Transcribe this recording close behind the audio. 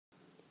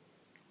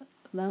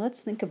Now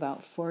let's think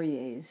about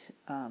Fourier's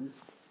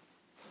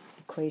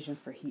equation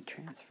for heat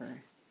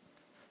transfer.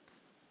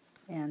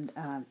 And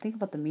think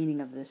about the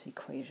meaning of this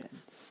equation.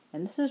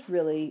 And this is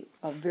really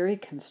a very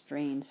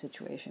constrained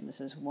situation.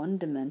 This is one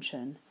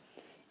dimension,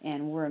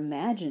 and we're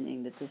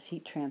imagining that this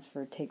heat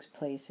transfer takes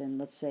place in,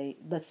 let's say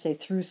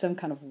through some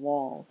kind of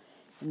wall.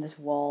 And this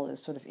wall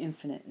is sort of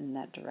infinite in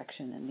that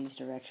direction and these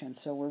directions.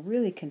 So we're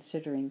really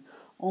considering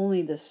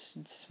only this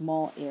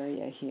small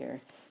area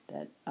here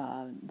that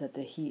that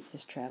the heat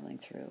is traveling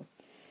through.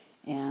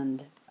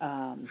 And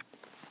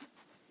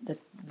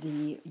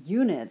the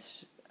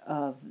units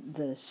of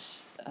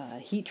this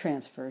heat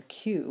transfer,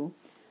 Q,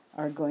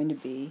 are going to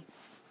be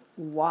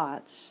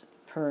watts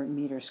per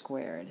meter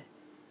squared,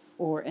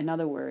 or in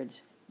other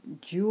words,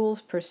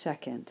 joules per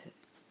second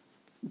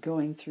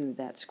going through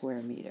that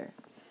square meter.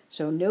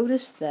 So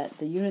notice that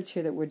the units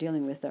here that we're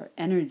dealing with are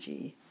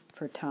energy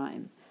per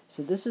time.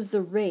 So this is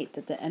the rate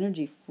that the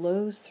energy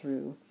flows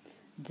through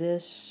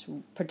this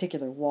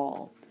particular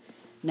wall.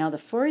 Now the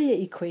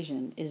Fourier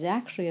equation is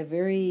actually a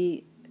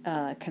very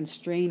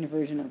constrained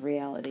version of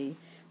reality,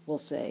 we'll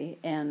say,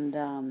 and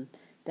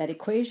that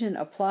equation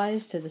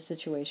applies to the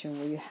situation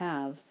where you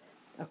have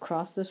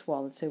across this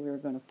wall, let's say we were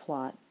going to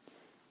plot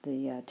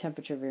the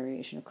temperature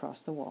variation across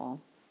the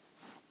wall.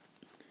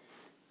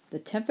 The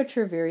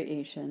temperature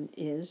variation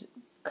is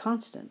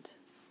constant.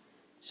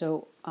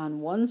 So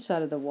on one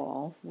side of the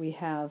wall we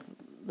have,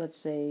 let's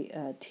say,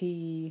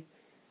 Ti,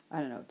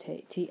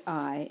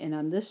 and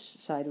on this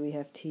side we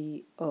have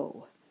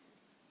To.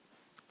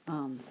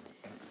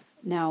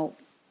 Now,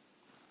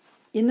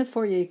 in the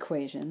Fourier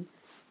equation,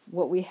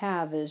 what we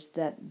have is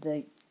that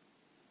the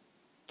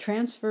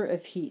transfer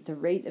of heat, the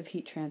rate of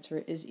heat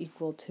transfer, is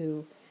equal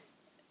to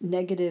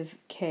negative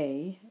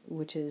K,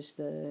 which is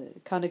the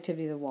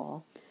conductivity of the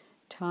wall,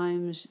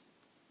 times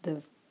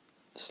the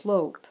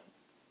slope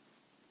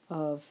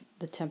of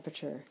the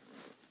temperature,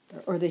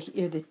 or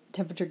the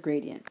temperature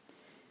gradient.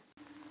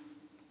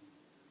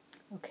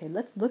 Okay,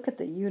 let's look at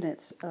the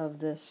units of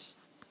this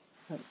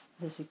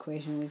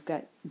equation. We've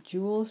got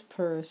joules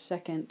per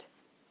second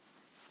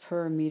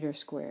per meter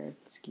squared,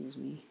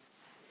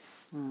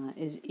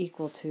 is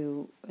equal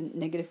to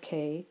negative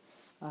K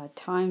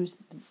times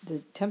the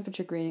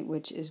temperature gradient,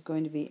 which is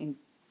going to be in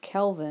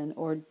Kelvin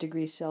or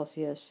degrees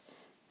Celsius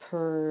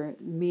per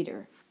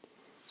meter.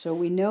 So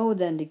we know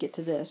then to get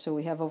to this, so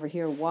we have over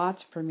here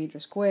watts per meter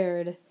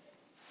squared.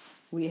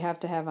 We have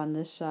to have on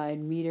this side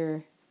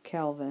meter,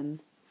 Kelvin,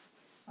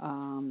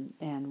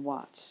 and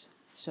watts.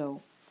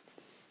 So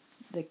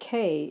the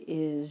K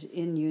is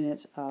in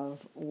units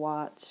of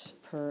watts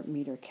per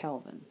meter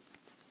Kelvin.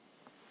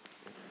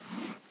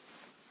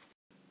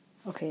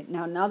 Okay,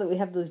 now that we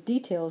have those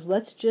details,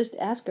 let's just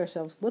ask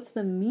ourselves, what's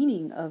the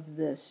meaning of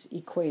this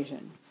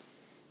equation?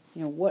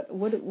 You know,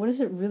 what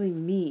does it really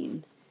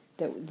mean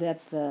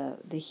that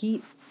the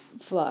heat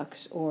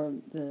flux, or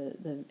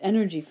the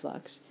energy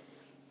flux,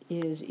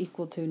 is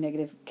equal to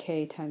negative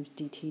K times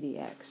dt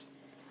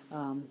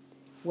dx?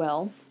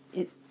 Well,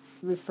 it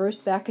refers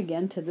back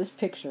again to this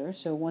picture.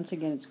 So once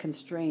again, it's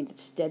constrained.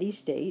 It's steady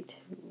state.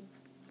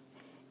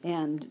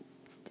 And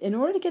in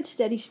order to get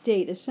steady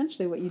state,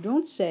 essentially what you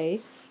don't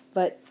say,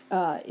 but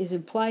is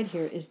implied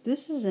here, is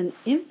this is an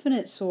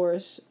infinite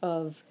source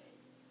of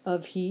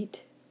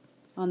heat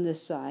on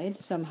this side.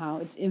 Somehow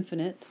it's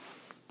infinite.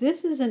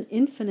 This is an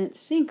infinite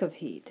sink of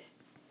heat.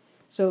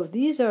 So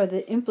these are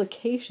the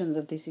implications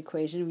of this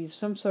equation. We've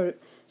somehow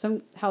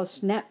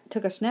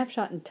took a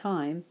snapshot in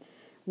time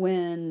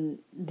when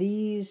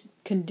these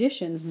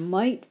conditions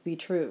might be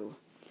true.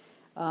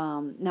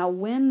 Now,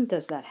 when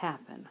does that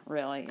happen,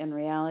 really, in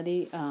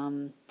reality?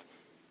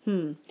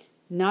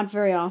 Not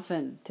very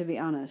often, to be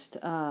honest.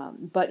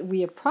 But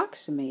we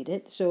approximate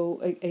it. So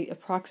a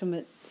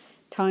approximate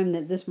time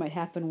that this might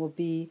happen will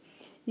be,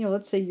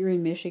 let's say you're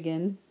in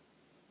Michigan,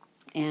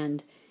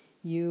 and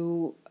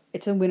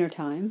it's in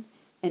wintertime,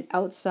 and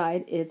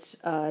outside it's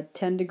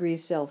 10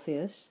 degrees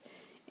Celsius,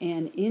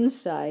 and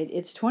inside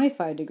it's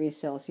 25 degrees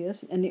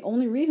Celsius, and the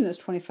only reason it's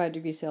 25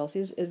 degrees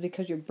Celsius is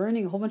because you're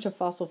burning a whole bunch of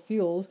fossil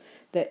fuels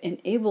that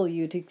enable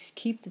you to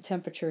keep the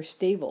temperature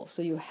stable.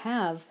 So you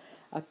have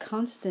a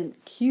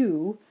constant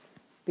Q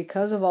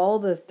because of all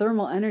the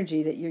thermal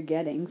energy that you're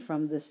getting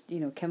from this,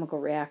 chemical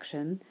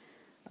reaction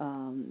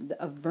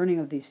of burning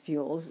of these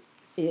fuels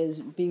is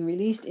being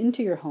released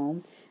into your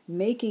home,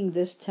 making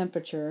this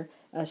temperature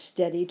a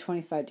steady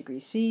 25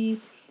 degrees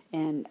C.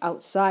 And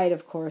outside,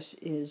 of course,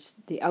 is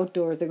the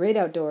great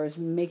outdoors,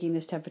 making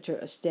this temperature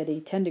a steady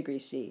 10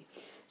 degrees C.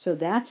 So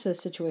that's a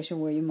situation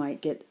where you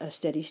might get a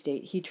steady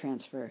state heat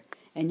transfer.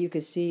 And you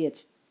can see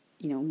it's,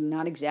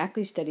 not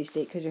exactly steady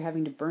state because you're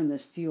having to burn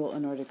this fuel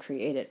in order to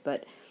create it,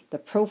 but the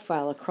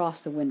profile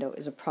across the window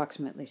is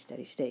approximately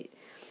steady state.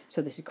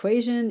 So this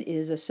equation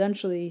is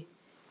essentially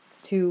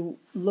to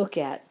look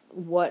at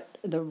what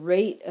the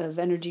rate of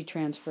energy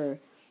transfer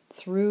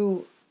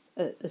through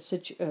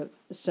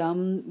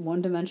some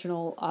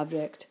one-dimensional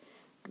object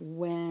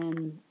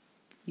when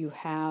you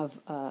have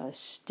a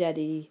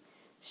steady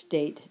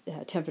state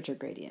temperature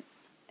gradient.